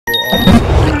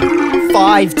all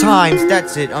 5 times.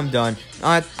 That's it. I'm done.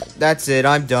 That's it.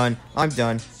 I'm done. I'm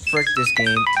done. Frick this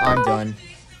game. I'm done.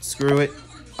 Screw it.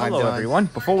 I'm Hello done. everyone.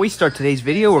 Before we start today's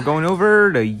video, we're going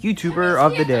over the YouTuber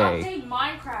of the day.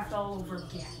 Minecraft all over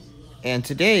again. And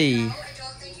today's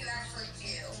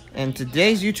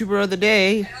YouTuber of the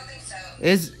day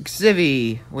is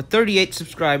Xivy with 38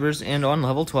 subscribers and on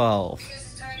level 12.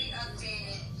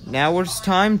 Now it's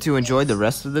time to enjoy the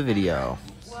rest of the video.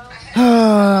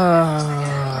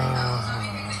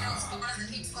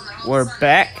 We're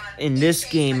back in this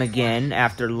game again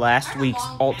after last week's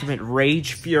Ultimate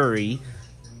Rage Fury,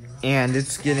 and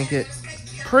it's gonna get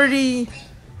pretty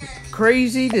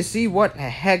crazy to see what the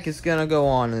heck is gonna go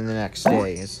on in the next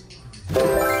days.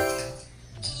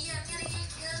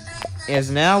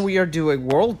 As now we are doing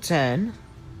World 10.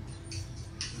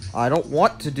 I don't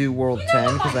want to do World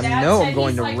 10 because I know I'm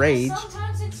going to rage.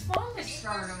 Sometimes it's fun to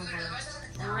start over.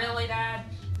 Really, Dad?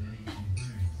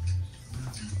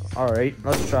 Alright,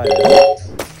 let's try this.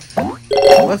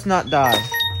 Let's not die.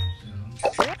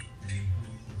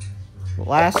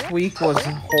 Last week was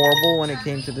horrible when it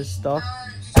came to this stuff.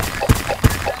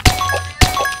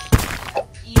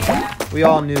 Yeah. We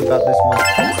all knew about this one.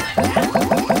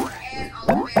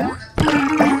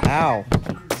 Ow.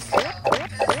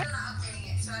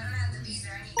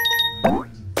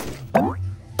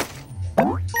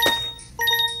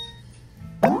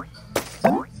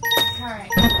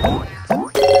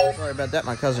 Sorry about that,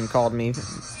 my cousin called me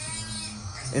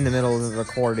in the middle of the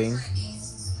recording.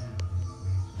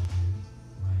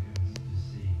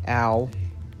 Ow.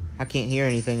 I can't hear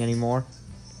anything anymore.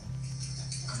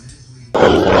 I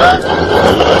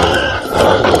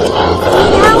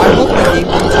hope my game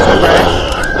didn't just crash.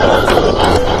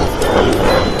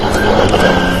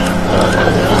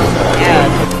 Yeah,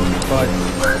 but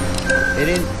it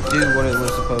didn't do what it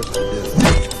was supposed to do.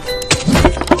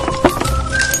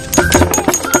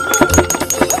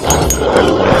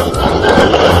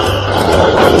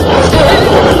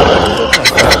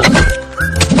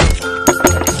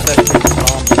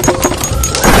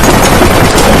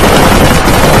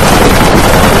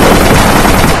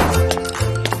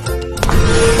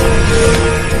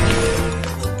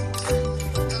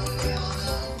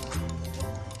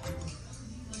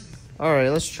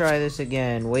 Alright, let's try this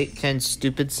again. Wait 10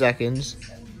 stupid seconds.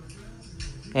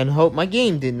 And hope my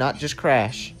game did not just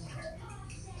crash.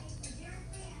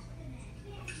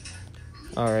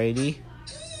 Alrighty.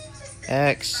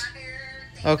 X.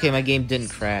 Okay, my game didn't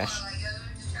crash.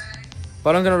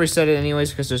 But I'm gonna reset it anyways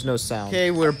because there's no sound.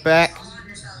 Okay, we're back.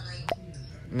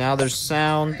 Now there's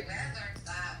sound.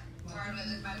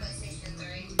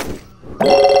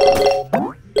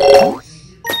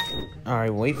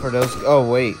 Alright, wait for those.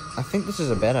 Oh, wait. I think this is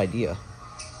a bad idea.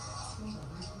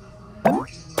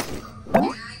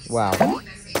 Wow. Get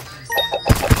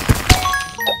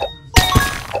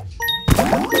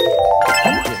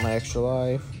my extra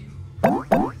life.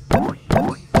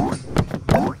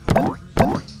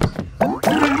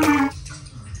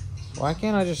 Why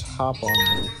can't I just hop on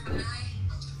them?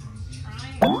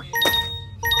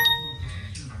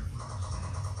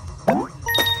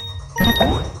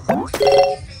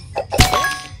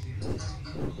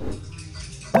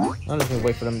 I'm just gonna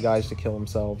wait for them guys to kill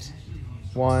themselves.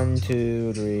 1,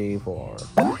 2, 3, 4.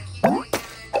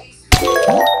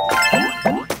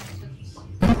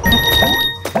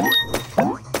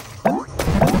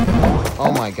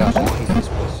 Oh my gosh, I hate this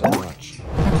place so much.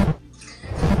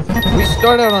 We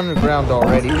start out on the ground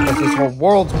already because this whole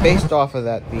world's based off of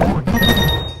that beat.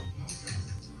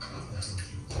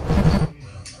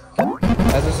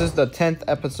 As this is the 10th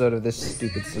episode of this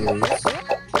stupid series.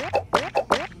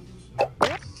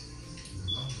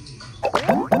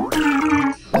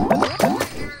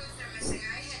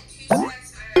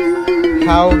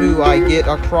 How do I get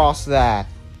across that?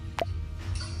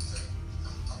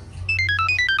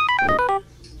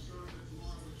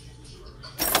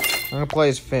 I'm gonna play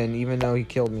as Finn, even though he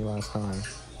killed me last time.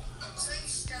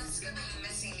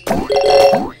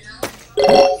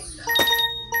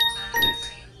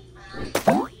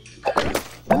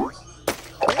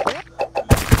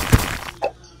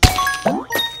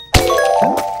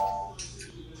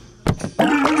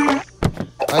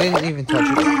 I didn't even touch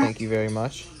it, thank you very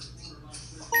much.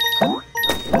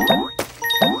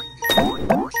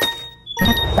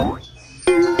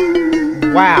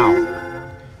 Wow.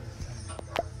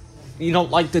 You don't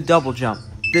like the double jump.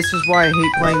 This is why I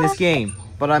hate playing this game.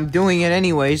 But I'm doing it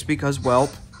anyways because, well,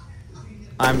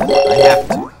 I have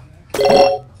to.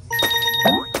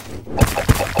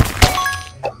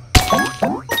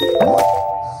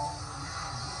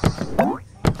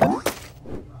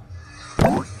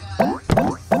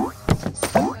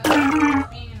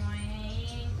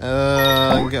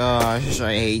 gosh,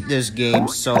 I hate this game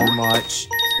so much.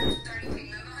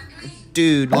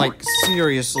 Dude, like,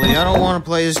 seriously, I don't want to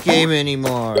play this game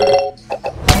anymore.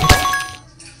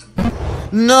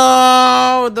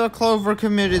 No! The Clover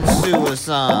committed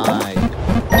suicide.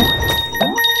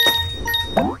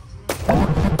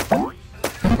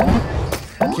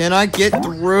 Can I get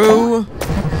through?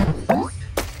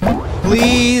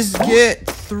 Please get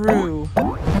through.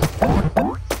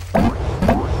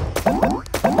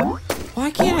 Why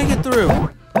can't I get through?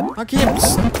 I can't.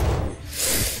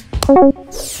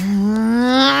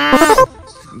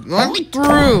 Let me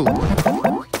through.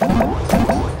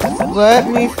 Let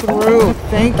me through.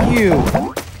 Thank you.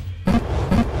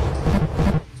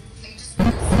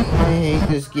 I hate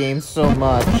this game so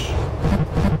much.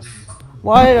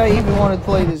 Why did I even want to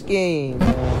play this game?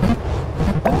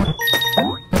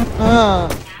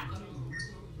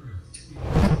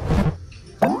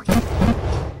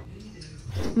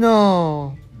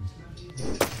 No.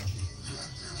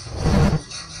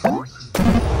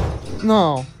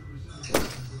 No.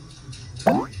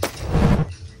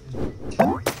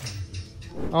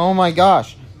 Oh my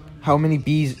gosh. How many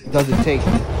bees does it take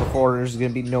before there's gonna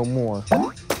be no more?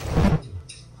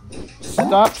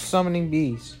 Stop summoning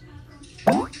bees.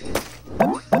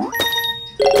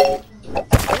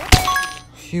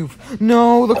 Phew.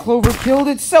 No, the Clover killed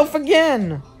itself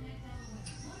again!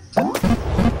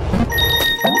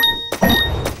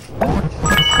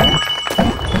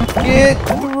 Get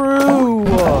through!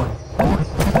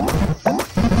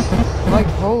 Like,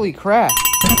 holy crap.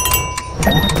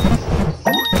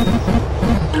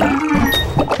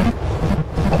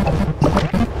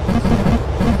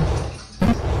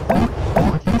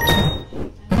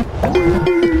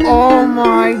 Oh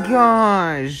my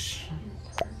gosh.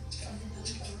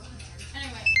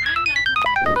 Anyway, I'm not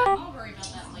gonna I'll worry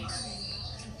about that later.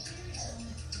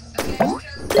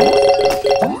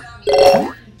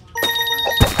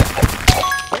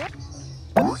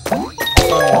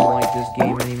 I don't like this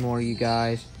game anymore, you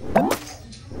guys.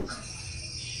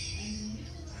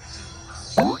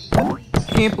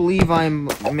 Can't believe I'm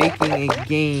making a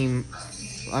game.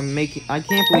 I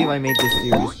can't believe I made this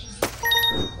series.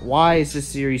 Why is this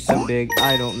series so big?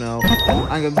 I don't know.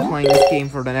 I'm gonna be playing this game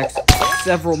for the next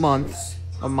several months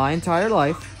of my entire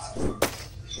life.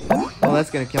 Oh, that's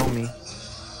gonna kill me.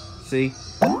 See?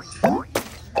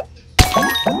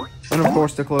 And of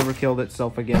course the Clover killed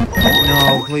itself again.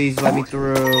 No, please let me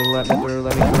through. Let me through.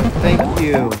 Let me through. Thank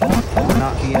you for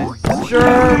not being a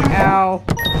jerk. Ow.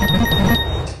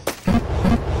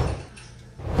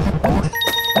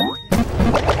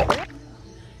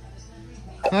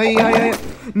 Hey.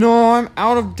 No, I'm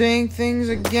out of dang things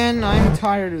again. I'm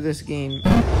tired of this game.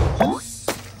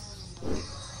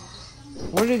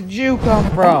 Where did you come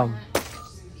from?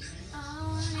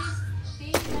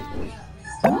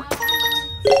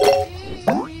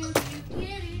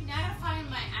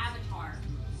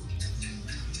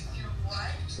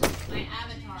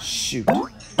 Shoot.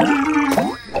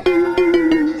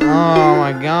 Oh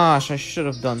my gosh, I should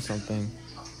have done something.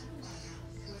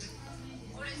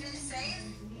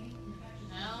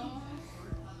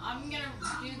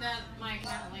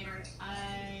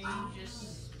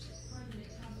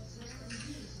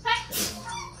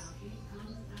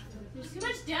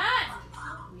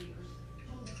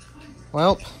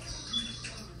 Well,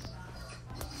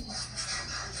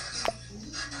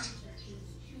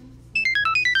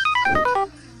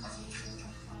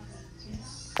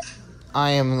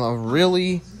 I am a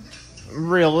really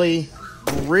hate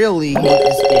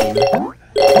this game.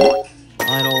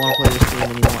 I don't want to play this game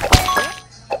anymore.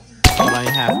 But I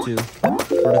have to,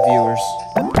 for the viewers.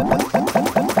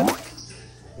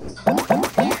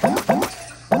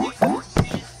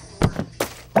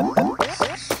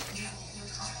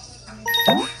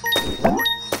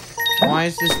 Why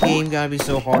is this game gotta be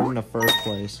so hard in the first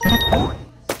place?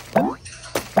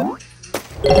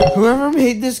 Whoever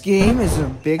made this game is a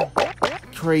big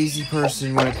crazy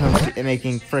person when it comes to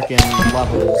making frickin'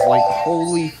 levels. Like,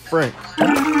 holy frick.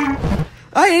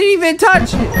 I didn't even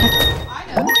touch it!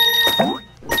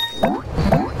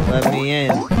 Let me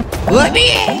in. Let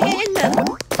me in!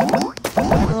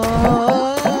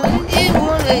 It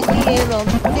won't let me in. Oh,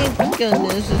 thank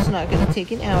goodness. It's not gonna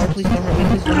take an hour. Please don't hurt me.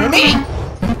 Please don't hurt me!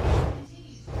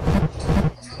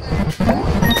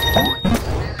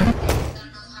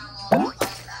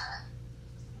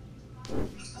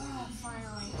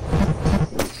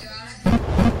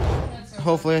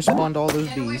 Hopefully I spawned all those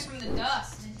bees.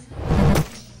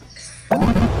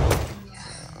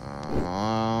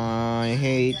 I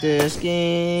hate this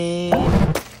game.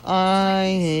 I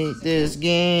hate this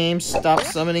game. Stop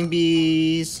summoning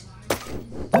bees.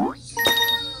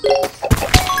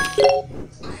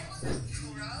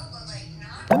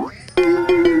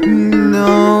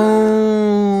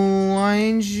 No, why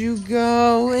didn't you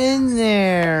go in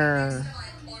there?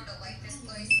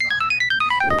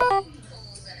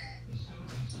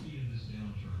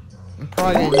 I'm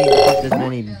probably gonna need to put as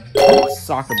many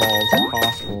soccer balls as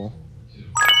possible.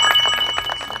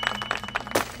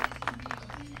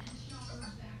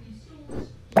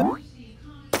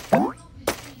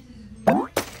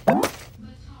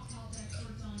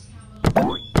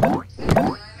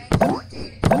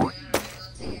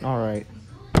 Alright.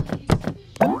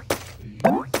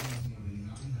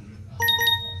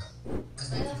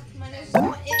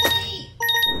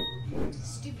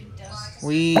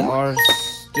 We are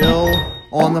still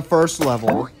on the first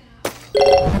level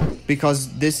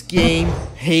because this game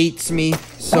hates me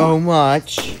so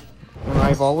much. And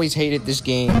I've always hated this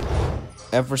game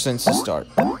ever since the start.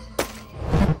 I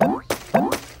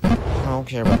don't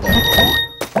care about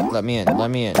that. Let me in, let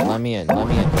me in, let me in, let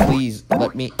me in. Please,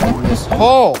 let me in this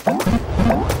hole!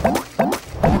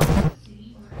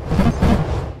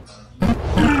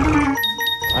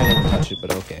 I didn't touch it,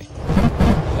 but okay.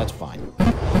 That's fine.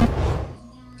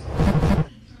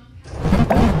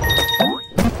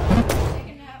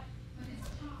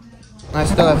 I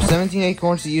still have 17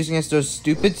 acorns to use against those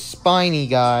stupid spiny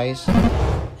guys. I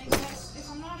guess if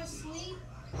I'm not asleep.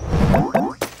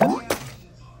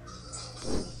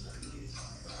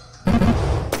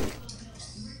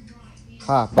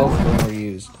 Ha, both of them were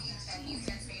used.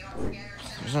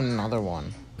 There's another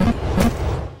one.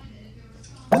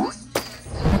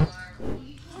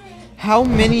 How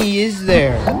many is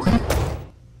there?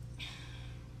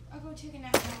 I'll go take a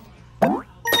nap now.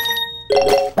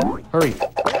 Hurry.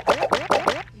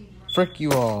 Frick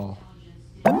you all.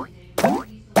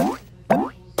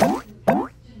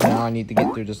 Now I need to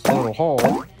get through this little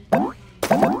hole.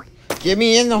 Get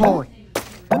me in the hole.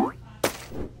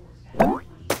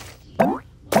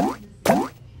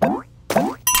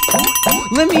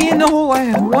 Let me in the hole. I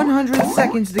have 100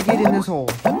 seconds to get in this hole.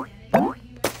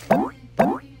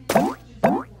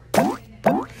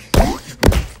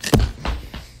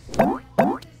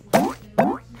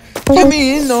 Get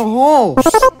me in the hole.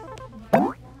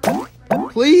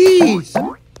 Please!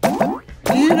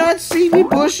 Do you not see me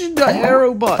pushing the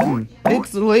arrow button?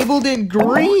 It's labeled in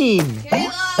green!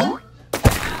 Caleb!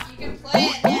 You can play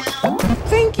it now.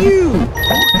 Thank you!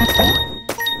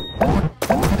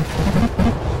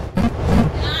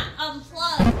 Not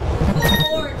unplug the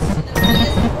cords to the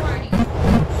PS4 anymore.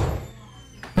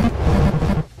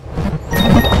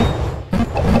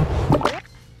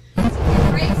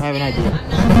 I have an idea.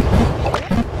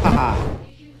 Haha.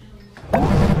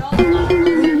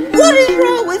 What is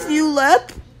wrong with you,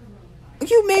 Lep?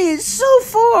 You made it so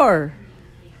far!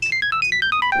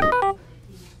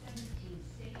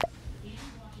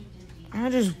 I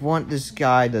just want this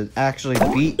guy to actually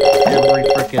beat every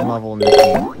freaking level in this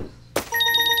game.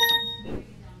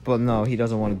 But no, he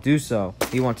doesn't want to do so.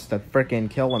 He wants to freaking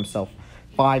kill himself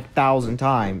 5,000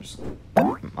 times.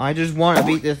 I just want to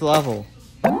beat this level.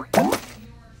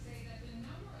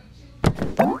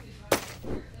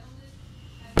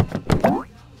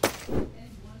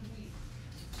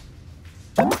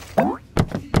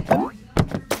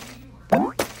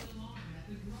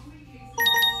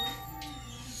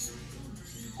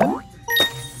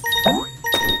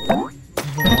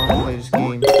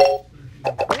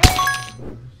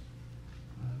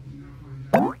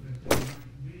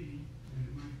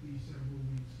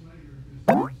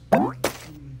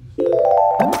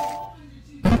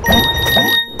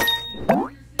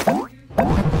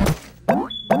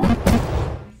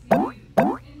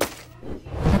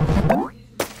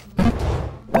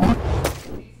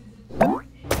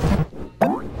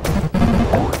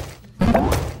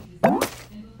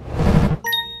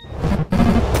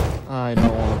 I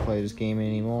don't want to play this game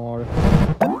anymore.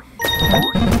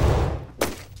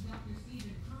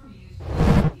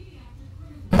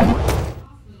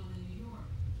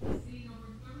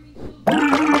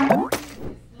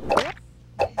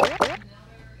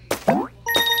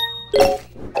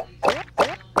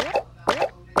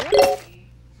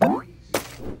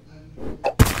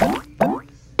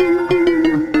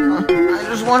 I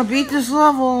just want to beat this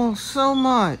level so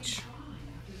much.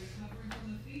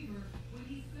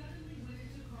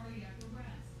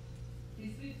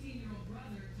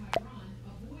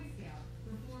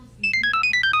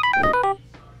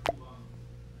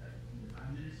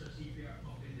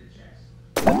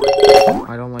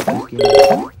 I don't like this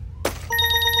game.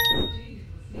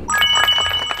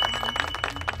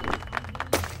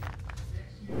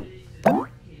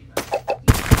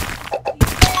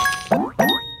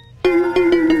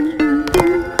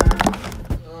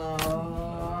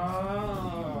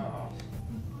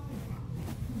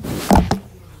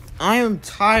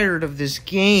 tired of this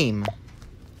game.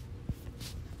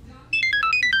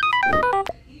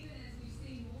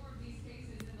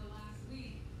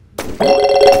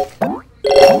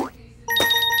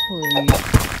 Please.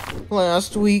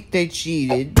 Last week they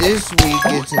cheated. This week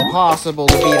it's impossible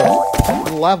to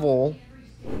beat a level.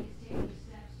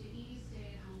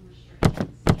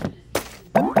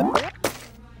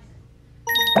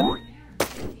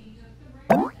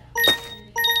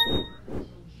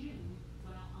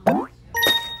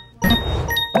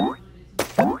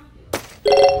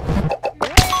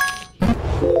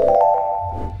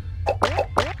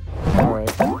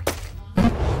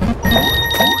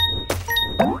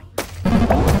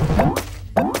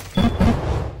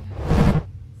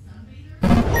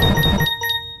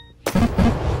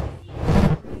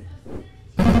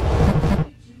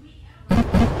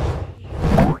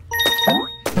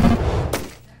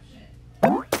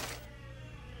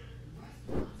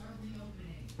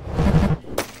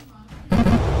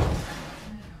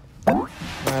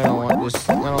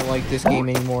 I don't like this game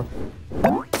anymore.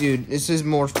 Dude, this is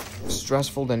more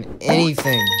stressful than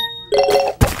anything.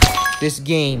 This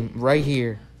game right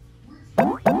here.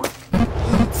 I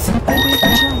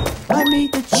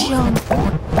made the jump.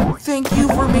 Thank you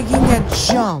for making that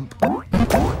jump.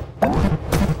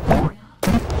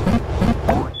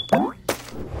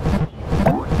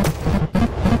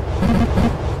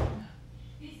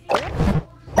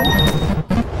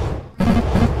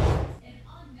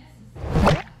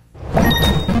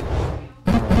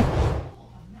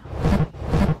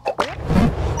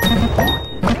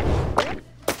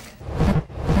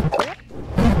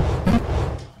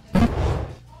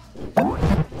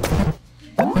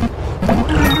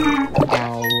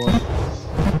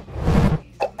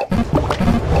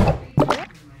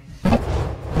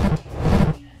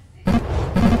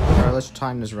 Let's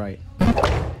time this right.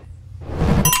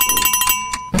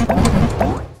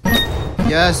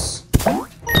 Yes.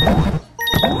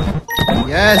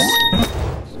 Yes.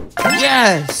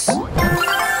 Yes.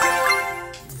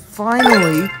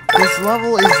 Finally, this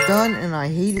level is done and I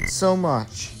hate it so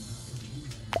much.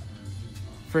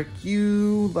 Frick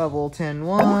you, level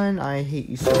 10-1. I hate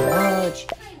you so much.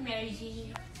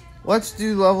 Let's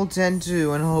do level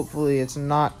 10-2 and hopefully it's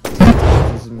not 10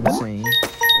 times as insane.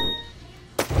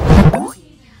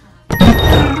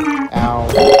 Ow.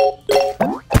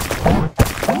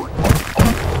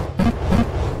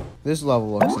 This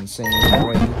level looks insane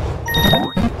already.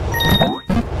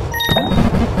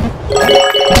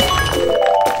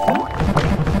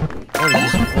 What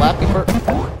is this, Flappy Bird?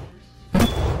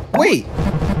 Wait!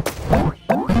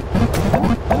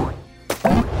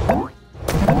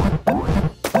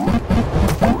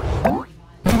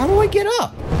 How do I get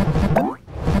up?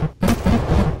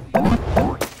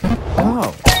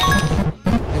 Oh.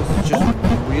 This is just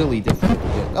really difficult to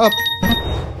get up.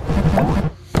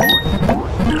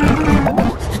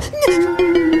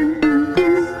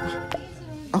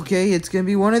 Okay, it's gonna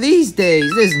be one of these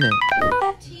days, isn't it? If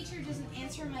that teacher doesn't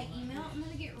answer my email, I'm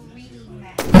gonna get really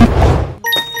mad.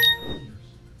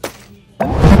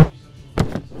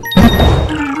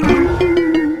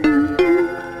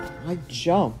 I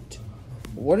jumped.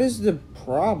 What is the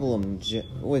problem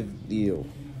with you?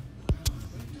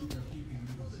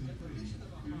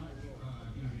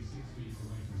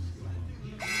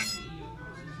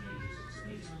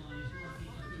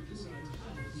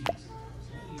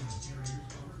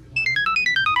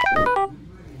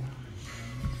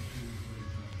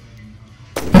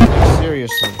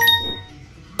 Seriously.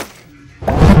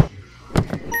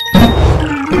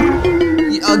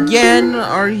 Again?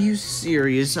 Are you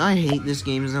serious? I hate this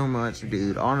game so much,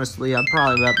 dude. Honestly, I'm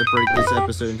probably about to break this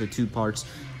episode into 2 parts.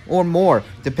 Or more,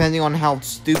 depending on how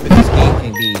stupid this game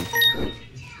can be.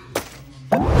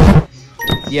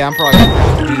 Yeah, I'm probably gonna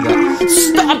have to do that.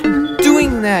 Stop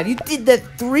doing that! You did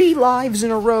that 3 lives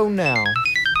in a row now.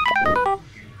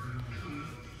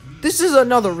 This is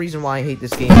another reason why I hate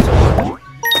this game so much.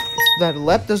 It's that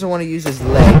Lep doesn't want to use his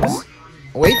legs.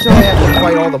 Wait till I have to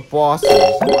fight all the bosses.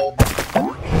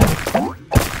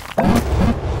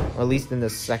 Or at least in the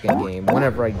second game,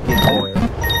 whenever I get there.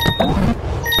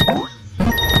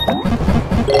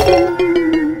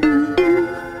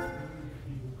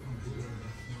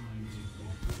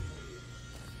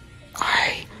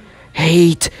 I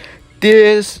hate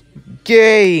this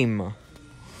game.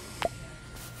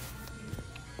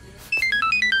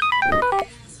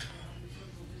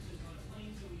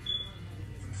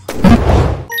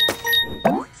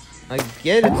 I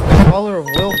get it's the color of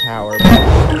willpower, but...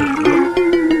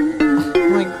 Oh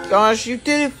my gosh, you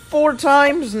did it 4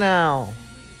 times now!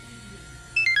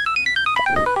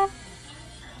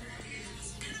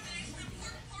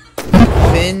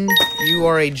 Finn, You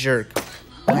are a jerk.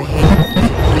 I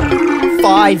hate you.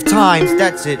 5 times.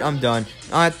 That's it. I'm done.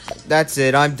 That's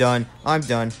it. I'm done. I'm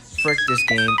done. Frick this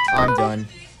game. I'm done.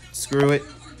 Screw it.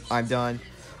 I'm done.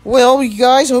 Well, you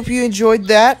guys, hope you enjoyed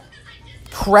that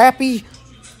crappy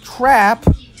crap.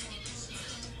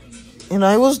 And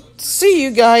I will see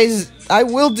you guys. I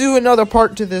will do another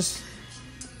part to this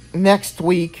next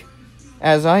week,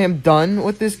 as I am done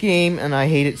with this game and I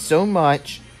hate it so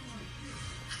much.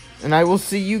 And I will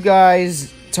see you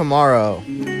guys tomorrow.